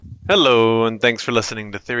Hello, and thanks for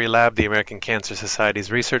listening to Theory Lab, the American Cancer Society's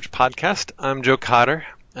research podcast. I'm Joe Cotter.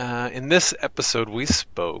 In this episode, we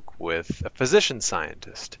spoke with a physician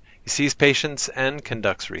scientist. He sees patients and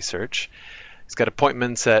conducts research. He's got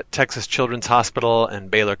appointments at Texas Children's Hospital and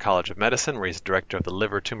Baylor College of Medicine, where he's director of the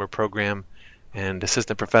liver tumor program and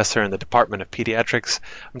assistant professor in the Department of Pediatrics.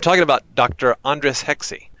 I'm talking about Dr. Andres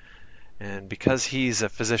Hexy. And because he's a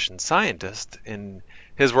physician scientist, in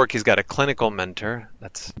his work he's got a clinical mentor,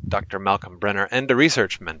 that's Dr. Malcolm Brenner, and a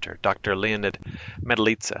research mentor, Dr. Leonid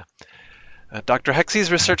Medalica. Dr.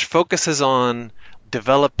 Hexy's research focuses on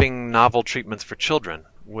developing novel treatments for children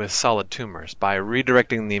with solid tumors by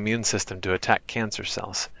redirecting the immune system to attack cancer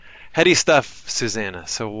cells. Heady stuff, Susanna.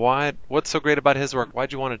 So what's so great about his work?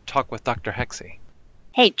 Why'd you want to talk with Dr. Hexy?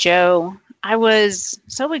 Hey, Joe. I was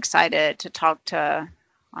so excited to talk to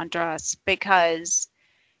Andres because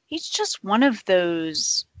he's just one of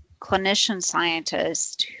those clinician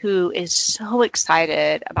scientists who is so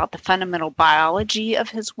excited about the fundamental biology of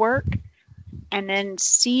his work and then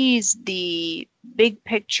sees the big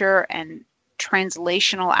picture and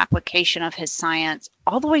translational application of his science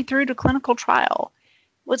all the way through to clinical trial.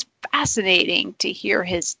 It was fascinating to hear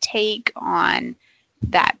his take on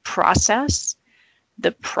that process,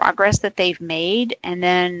 the progress that they've made. And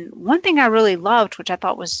then one thing I really loved, which I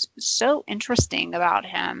thought was so interesting about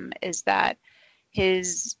him, is that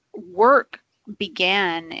his work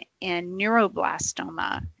began in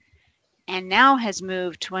neuroblastoma and now has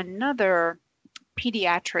moved to another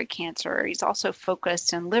pediatric cancer. He's also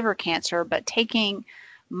focused in liver cancer, but taking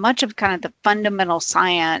much of kind of the fundamental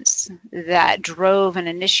science that drove and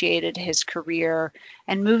initiated his career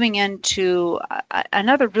and moving into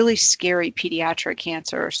another really scary pediatric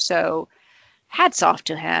cancer. So hats off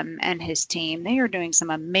to him and his team. They are doing some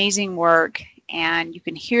amazing work, and you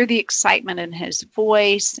can hear the excitement in his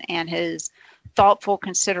voice and his thoughtful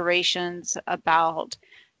considerations about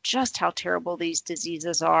just how terrible these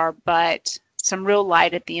diseases are, but some real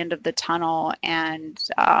light at the end of the tunnel, and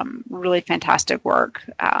really fantastic work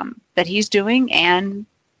that he's doing and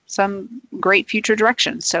some great future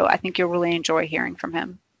directions. So I think you'll really enjoy hearing from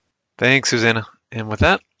him. Thanks, Susanna. And with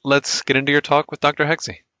that, let's get into your talk with Dr.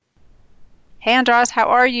 Hexy. Hey, Andres, how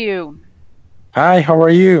are you? Hi, how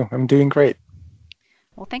are you? I'm doing great.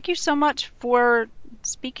 Well, thank you so much for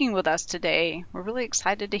speaking with us today. We're really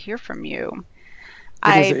excited to hear from you.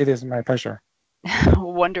 It is my pleasure.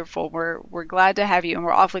 Wonderful. We're glad to have you, and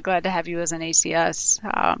we're awfully glad to have you as an ACS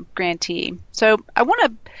grantee. So I want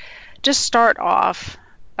to just start off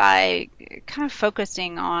by kind of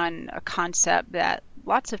focusing on a concept that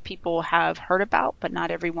lots of people have heard about, but not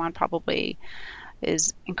everyone probably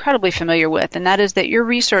is incredibly familiar with, and that is that your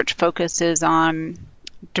research focuses on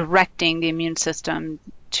directing the immune system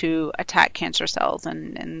to attack cancer cells,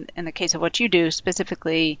 and in the case of what you do,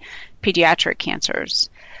 specifically pediatric cancers.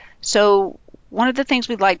 So one of the things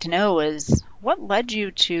we'd like to know is what led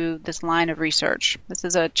you to this line of research? This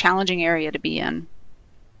is a challenging area to be in.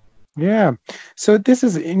 Yeah, so this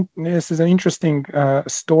is an interesting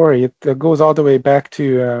story. It goes all the way back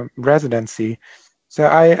to residency. So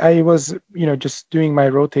I was, just doing my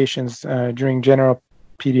rotations during general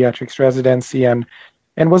pediatrics residency, and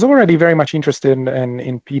was already very much interested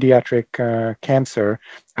in pediatric cancer.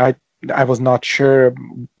 I was not sure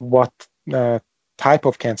what type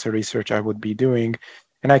of cancer research I would be doing.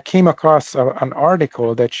 And I came across an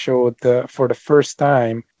article that showed for the first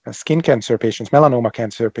time skin cancer patients, melanoma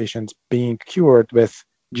cancer patients being cured with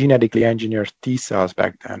genetically engineered T cells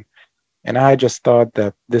back then. And I just thought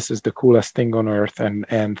that this is the coolest thing on earth,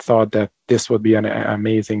 and thought that this would be an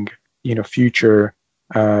amazing, future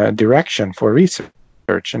direction for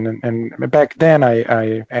research. And back then,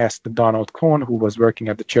 I asked Donald Cohn, who was working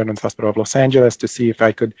at the Children's Hospital of Los Angeles, to see if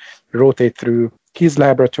I could rotate through his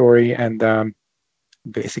laboratory, and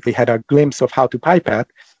basically had a glimpse of how to pipette,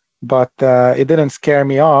 but it didn't scare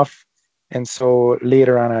me off. And so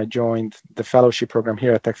later on, I joined the fellowship program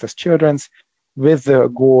here at Texas Children's with the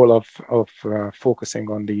goal of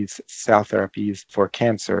focusing on these cell therapies for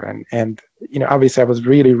cancer. And obviously I was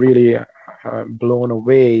really, really blown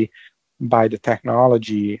away by the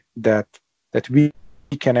technology that we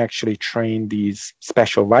can actually train these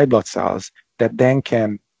special white blood cells that then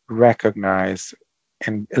can recognize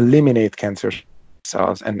and eliminate cancer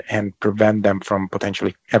cells and prevent them from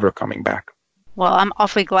potentially ever coming back. Well, I'm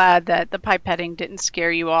awfully glad that the pipetting didn't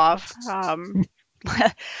scare you off.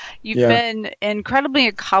 You've been incredibly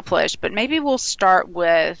accomplished, but maybe we'll start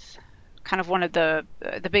with kind of one of the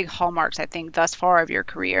big hallmarks, I think, thus far of your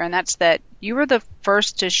career, and that's that you were the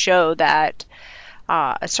first to show that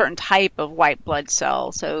a certain type of white blood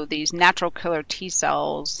cell, so these natural killer T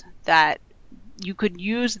cells that you could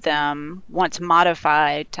use them once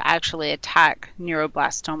modified to actually attack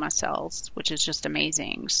neuroblastoma cells, which is just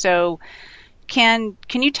amazing. So can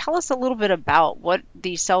you tell us a little bit about what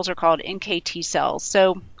these cells are called, NKT cells?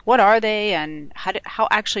 So what are they, and how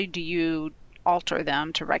actually do you alter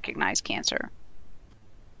them to recognize cancer?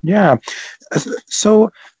 Yeah.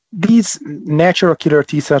 So these natural killer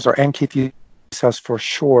T cells, or NKT cells for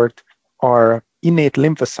short, are innate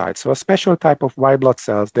lymphocytes, so a special type of white blood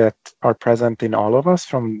cells that are present in all of us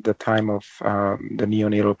from the time of the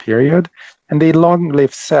neonatal period, and they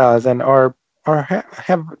long-lived cells and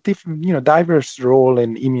have different, diverse role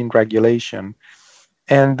in immune regulation.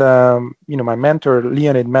 And my mentor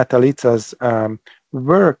Leonid Metelitsa's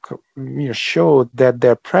work showed that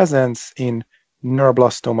their presence in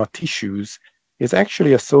neuroblastoma tissues is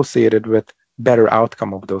actually associated with better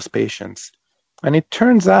outcome of those patients. And it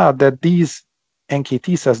turns out that these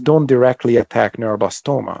NKT cells don't directly attack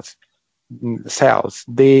neuroblastomas cells.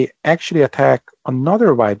 They actually attack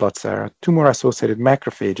another white blood cell, tumor-associated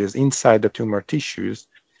macrophages inside the tumor tissues,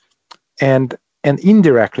 and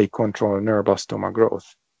indirectly control neuroblastoma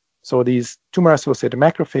growth. So these tumor-associated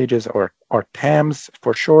macrophages, or TAMs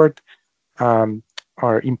for short,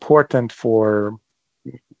 are important for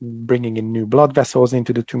bringing in new blood vessels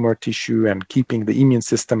into the tumor tissue and keeping the immune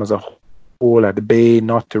system as a whole at bay,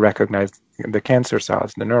 not to recognize the cancer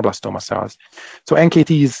cells, the neuroblastoma cells. So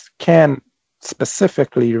NKTs can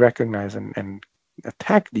specifically recognize and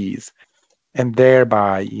attack these, and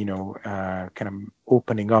thereby, kind of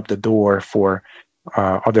opening up the door for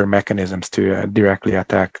other mechanisms to directly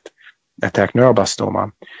attack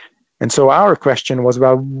neuroblastoma. And so our question was,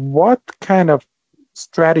 well, what kind of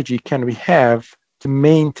strategy can we have to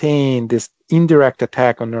maintain this indirect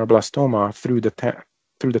attack on neuroblastoma through the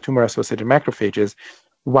tumor-associated macrophages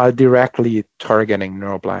while directly targeting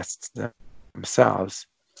neuroblasts themselves?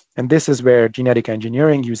 And this is where genetic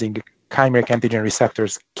engineering using chimeric antigen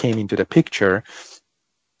receptors came into the picture.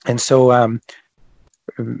 And so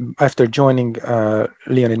after joining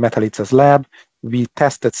Leonid Metelitsa's lab, we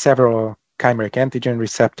tested several chimeric antigen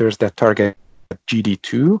receptors that target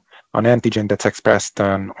GD2, an antigen that's expressed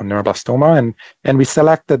on neuroblastoma, and we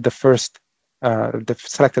selected the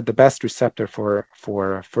best receptor for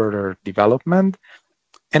further development.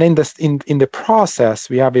 And in the process,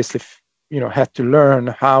 we obviously had to learn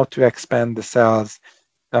how to expand the cells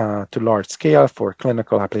to large scale for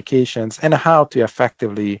clinical applications, and how to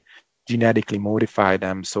effectively genetically modify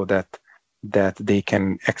them so that they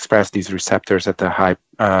can express these receptors at a high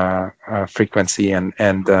frequency and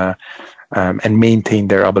maintain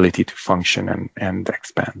their ability to function and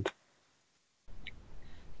expand.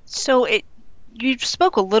 So you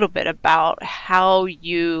spoke a little bit about how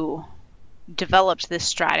you developed this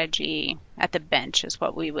strategy at the bench, is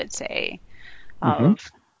what we would say,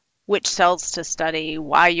 of which cells to study,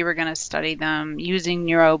 why you were going to study them, using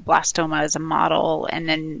neuroblastoma as a model, and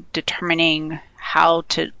then determining how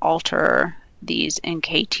to alter these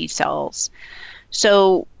NKT cells.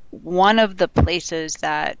 So one of the places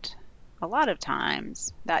that a lot of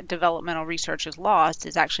times that developmental research is lost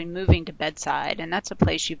is actually moving to bedside, and that's a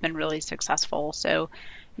place you've been really successful. So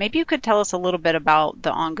maybe you could tell us a little bit about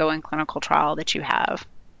the ongoing clinical trial that you have.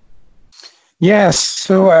 Yes.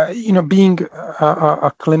 So, being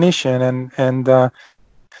a clinician and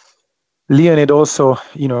Leonid also,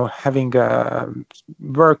 having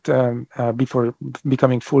worked before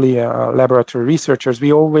becoming fully laboratory researchers,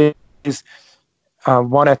 we always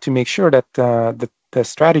wanted to make sure that the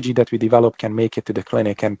strategy that we develop can make it to the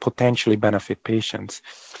clinic and potentially benefit patients.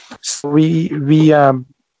 So we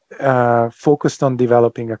focused on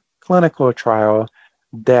developing a clinical trial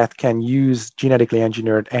that can use genetically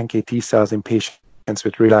engineered NKT cells in patients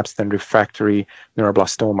with relapsed and refractory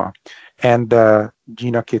neuroblastoma. And the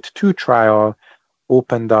GenaKit-2 trial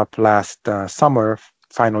opened up last summer,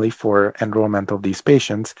 finally, for enrollment of these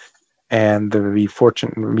patients. And we've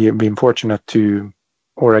been fortunate to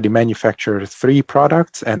already manufacture 3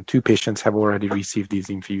 products, and 2 patients have already received these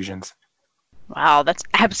infusions. Wow, that's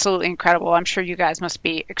absolutely incredible. I'm sure you guys must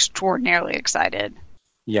be extraordinarily excited.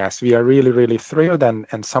 Yes, we are really, really thrilled, and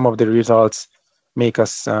some of the results make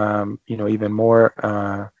us, even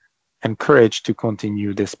more encouraged to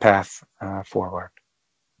continue this path forward.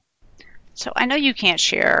 So I know you can't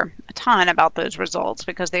share a ton about those results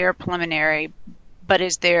because they are preliminary, but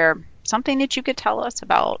is there something that you could tell us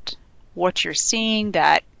about what you're seeing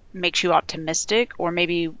that makes you optimistic, or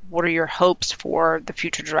maybe what are your hopes for the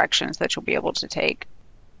future directions that you'll be able to take?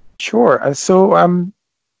 Sure. So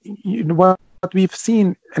what we've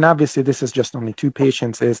seen, and obviously this is just only 2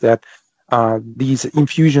 patients, is that these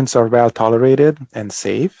infusions are well tolerated and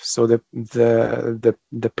safe. So the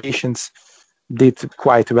patients did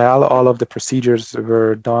quite well. All of the procedures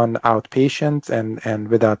were done outpatient and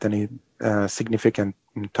without any significant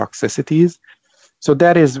toxicities. So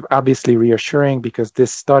that is obviously reassuring, because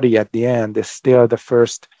this study at the end is still the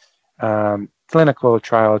first clinical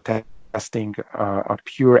trial testing a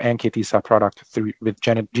pure NKT cell product with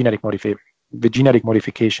genetic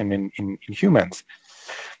modification in humans.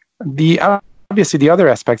 Obviously, the other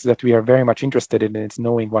aspects that we are very much interested in is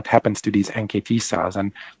knowing what happens to these NKT cells.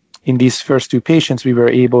 And in these first 2 patients, we were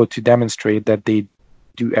able to demonstrate that they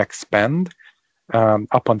do expand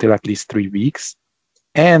up until at least 3 weeks,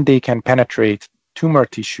 and they can penetrate tumor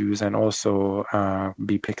tissues and also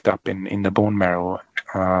be picked up in the bone marrow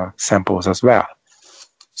samples as well.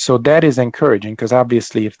 So that is encouraging, because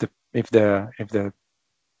obviously, if these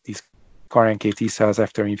CAR NKT cells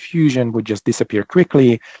after infusion would just disappear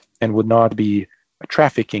quickly and would not be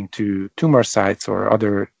trafficking to tumor sites or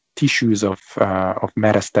other tissues of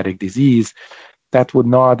metastatic disease, that would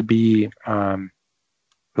not be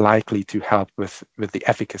likely to help with the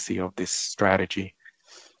efficacy of this strategy.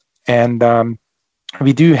 And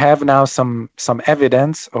we do have now some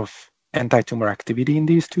evidence of anti-tumor activity in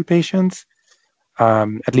these 2 patients.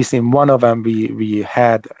 At least in one of them, we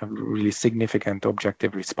had a really significant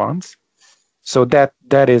objective response. So that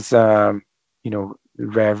is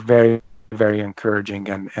very, very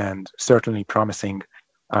encouraging and certainly promising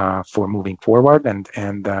for moving forward.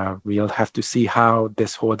 And we'll have to see how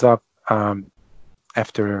this holds up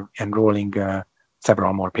after enrolling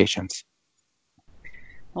several more patients.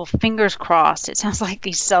 Well, fingers crossed. It sounds like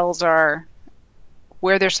these cells are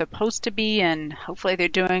where they're supposed to be, and hopefully they're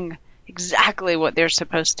doing exactly what they're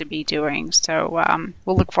supposed to be doing. So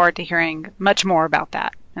we'll look forward to hearing much more about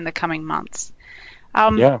that in the coming months.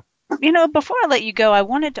 Before I let you go, I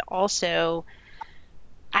wanted to also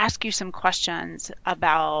ask you some questions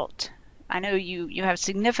about, I know you have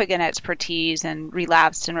significant expertise in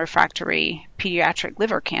relapsed and refractory pediatric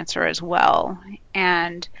liver cancer as well.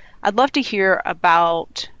 And I'd love to hear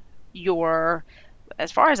about your,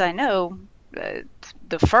 as far as I know,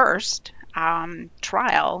 the first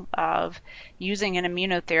trial of using an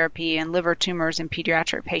immunotherapy in liver tumors in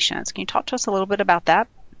pediatric patients. Can you talk to us a little bit about that?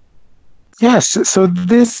 Yes, so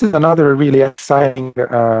this is another really exciting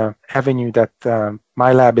avenue that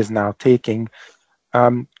my lab is now taking.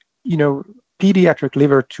 Pediatric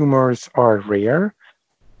liver tumors are rare,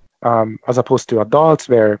 as opposed to adults,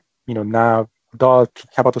 where now adult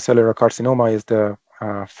hepatocellular carcinoma is the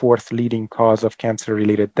 4th leading cause of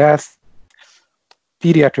cancer-related death.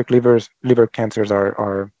 Pediatric liver cancers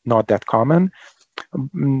are not that common,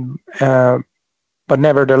 but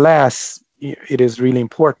nevertheless, it is really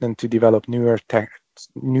important to develop newer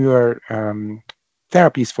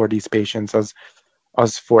therapies for these patients,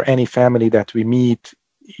 as for any family that we meet,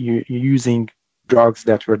 using drugs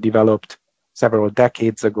that were developed several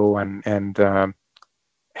decades ago and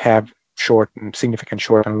have significant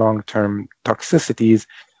short and long-term toxicities.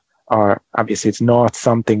 Obviously, it's not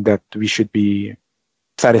something that we should be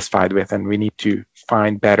satisfied with, and we need to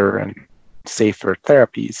find better and safer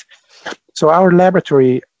therapies. So our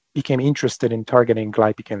laboratory became interested in targeting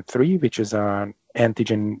glypican-3, which is an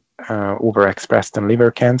antigen overexpressed in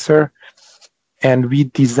liver cancer. And we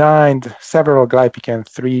designed several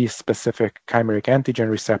glypican-3 specific chimeric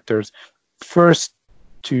antigen receptors, first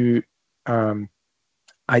to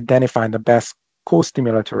identify the best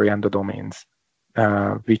co-stimulatory endodomains,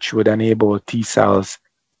 which would enable T cells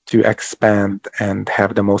to expand and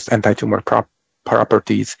have the most anti-tumor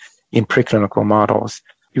properties in preclinical models.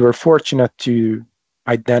 We were fortunate to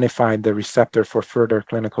identify the receptor for further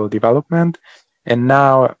clinical development. And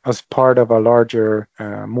now, as part of a larger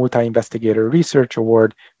multi-investigator research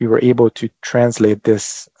award, we were able to translate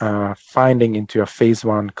this finding into a phase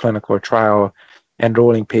 1 clinical trial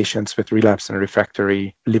enrolling patients with relapsed and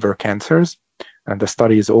refractory liver cancers. And the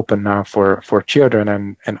study is open now for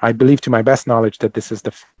children. And I believe, to my best knowledge, that this is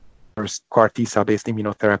the first CAR T-cell based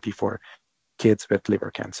immunotherapy for kids with liver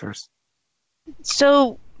cancers.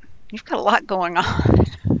 So you've got a lot going on.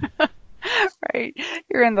 Right?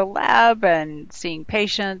 You're in the lab and seeing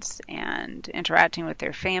patients and interacting with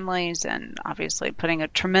their families, and obviously putting a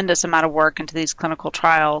tremendous amount of work into these clinical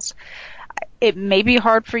trials. It may be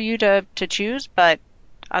hard for you to choose, but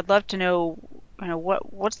I'd love to know,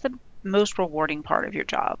 what's the most rewarding part of your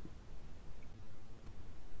job?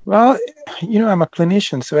 Well, I'm a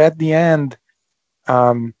clinician, so at the end,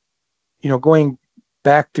 going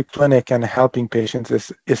back to clinic and helping patients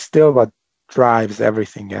is still what drives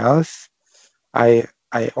everything else. I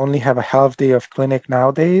only have a half day of clinic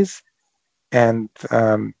nowadays, and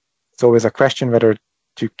it's always a question whether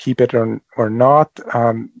to keep it or not.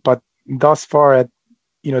 But thus far,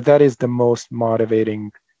 that is the most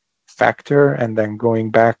motivating factor. And then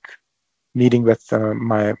going back, meeting with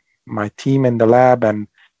my team in the lab and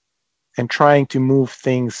trying to move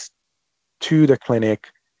things to the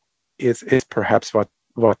clinic is perhaps what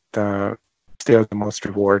still the most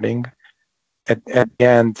rewarding. At the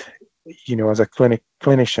end, as a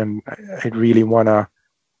clinician, I really want to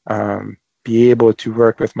be able to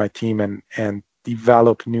work with my team and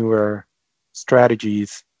develop newer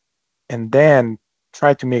strategies, and then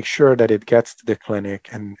try to make sure that it gets to the clinic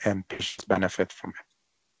and patients benefit from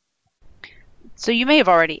it. So you may have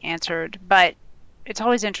already answered, but it's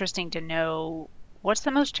always interesting to know, what's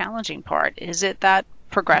the most challenging part? Is it that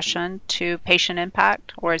progression to patient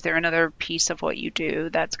impact, or is there another piece of what you do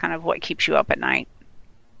that's kind of what keeps you up at night?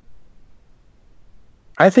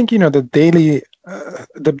 I think the daily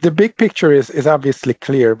the big picture is obviously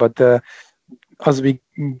clear, but as we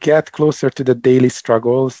get closer to the daily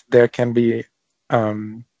struggles, there can be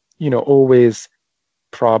always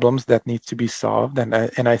problems that need to be solved, and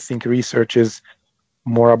I think research is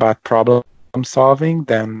more about problem solving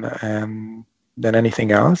than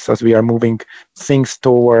anything else. As we are moving things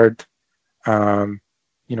toward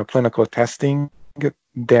clinical testing,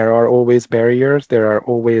 there are always barriers. There are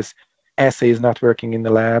always assays not working in the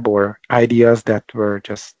lab, or ideas that were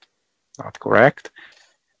just not correct,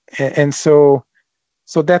 and so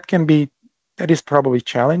that is probably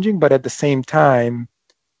challenging. But at the same time,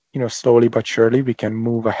 slowly but surely we can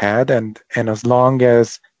move ahead, and as long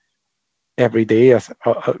as every day as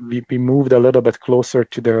we moved a little bit closer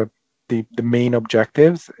to the main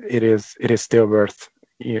objectives, it is still worth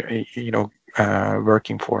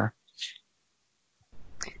working for.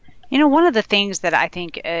 One of the things that I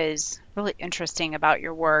think is really interesting about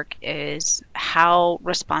your work is how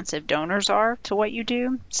responsive donors are to what you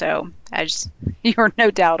do. So, as you're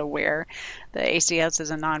no doubt aware, the ACS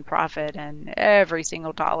is a nonprofit, and every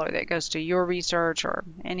single dollar that goes to your research or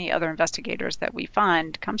any other investigators that we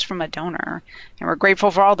fund comes from a donor. And we're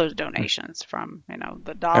grateful for all those donations, from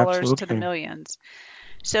the dollars Absolutely. to the millions.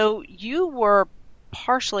 So you were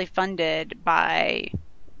partially funded by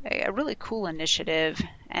a really cool initiative,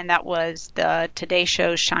 and that was the Today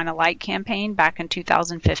Show Shine a Light campaign back in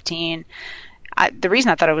 2015. The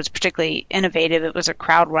reason I thought it was particularly innovative, it was a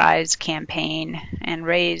CrowdRise campaign and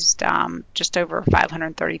raised just over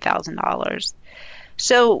 $530,000.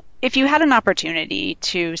 So if you had an opportunity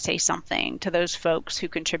to say something to those folks who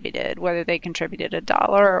contributed, whether they contributed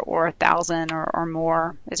 $1 or $1,000 or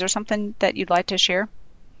more, is there something that you'd like to share?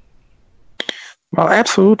 Well,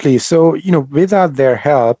 absolutely. So, without their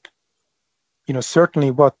help,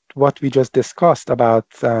 certainly what we just discussed about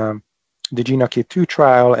the GenaK2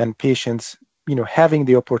 trial and patients, having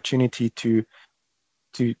the opportunity to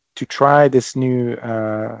try this new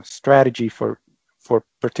strategy for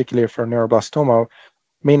particularly for neuroblastoma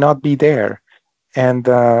may not be there. And,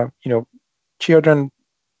 children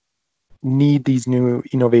need these new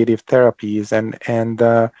innovative therapies, and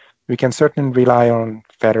we can certainly rely on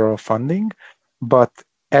federal funding, but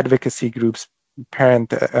advocacy groups, parent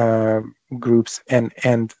groups, and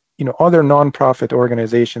other nonprofit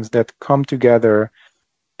organizations that come together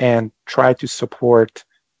and try to support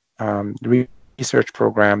research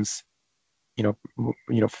programs,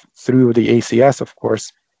 through the ACS, of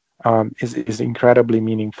course, is incredibly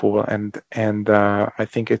meaningful, and I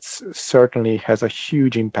think it's certainly has a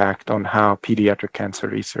huge impact on how pediatric cancer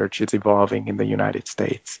research is evolving in the United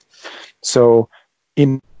States. So,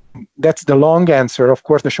 that's the long answer. Of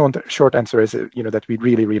course, the short answer is, that we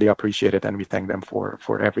really, really appreciate it, and we thank them for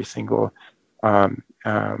every single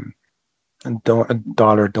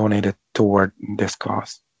dollar donated toward this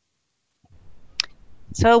cause.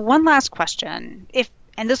 So one last question,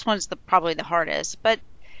 and this one's probably the hardest, but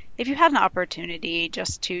if you had an opportunity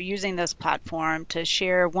just to, using this platform, to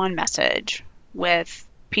share one message with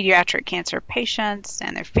pediatric cancer patients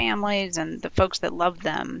and their families and the folks that love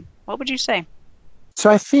them, what would you say? So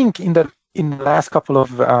I think in the last couple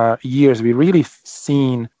of years, we really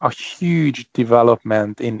seen a huge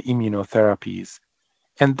development in immunotherapies.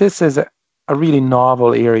 And this is a really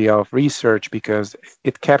novel area of research because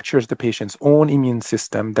it captures the patient's own immune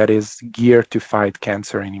system that is geared to fight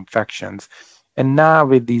cancer and infections. And now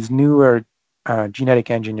with these newer genetic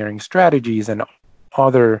engineering strategies and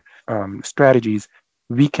other strategies,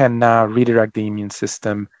 we can now redirect the immune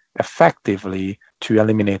system effectively to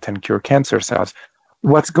eliminate and cure cancer cells.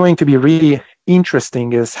 What's going to be really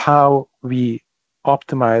interesting is how we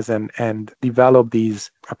optimize and develop these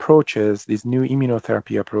approaches, these new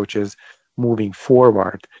immunotherapy approaches moving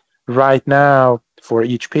forward. Right now, for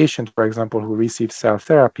each patient, for example, who receives cell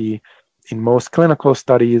therapy, in most clinical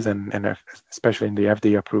studies and especially in the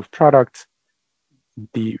FDA-approved products,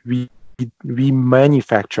 we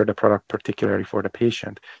manufacture the product particularly for the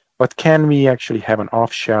patient, but can we actually have an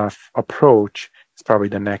off-shelf approach? Is probably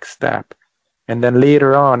the next step. And then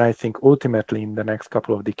later on, I think ultimately in the next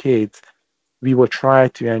couple of decades, we will try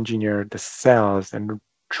to engineer the cells and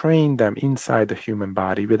train them inside the human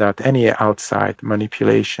body without any outside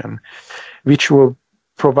manipulation, which will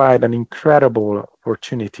provide an incredible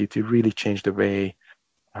opportunity to really change the way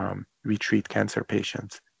we treat cancer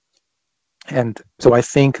patients. And so I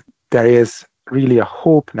think there is really a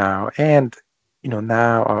hope now, and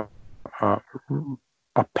now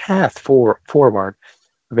a path forward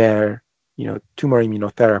where tumor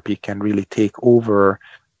immunotherapy can really take over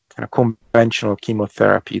kind of conventional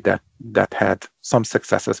chemotherapy that had some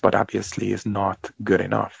successes, but obviously is not good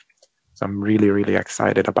enough. So I'm really, really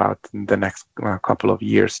excited about the next couple of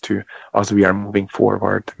years as we are moving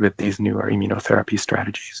forward with these newer immunotherapy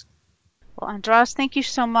strategies. Well, Andras, thank you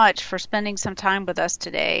so much for spending some time with us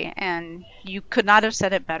today. And you could not have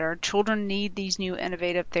said it better. Children need these new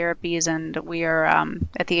innovative therapies, and we are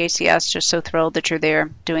at the ACS just so thrilled that you're there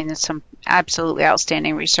doing some absolutely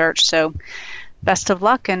outstanding research. So best of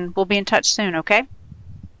luck, and we'll be in touch soon, okay?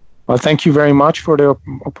 Well, thank you very much for the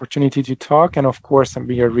opportunity to talk. And of course,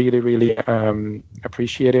 we are really, really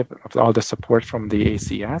appreciative of all the support from the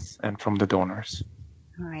ACS and from the donors.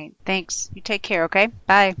 All right. Thanks. You take care, okay?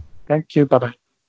 Bye. Thank you. Bye-bye.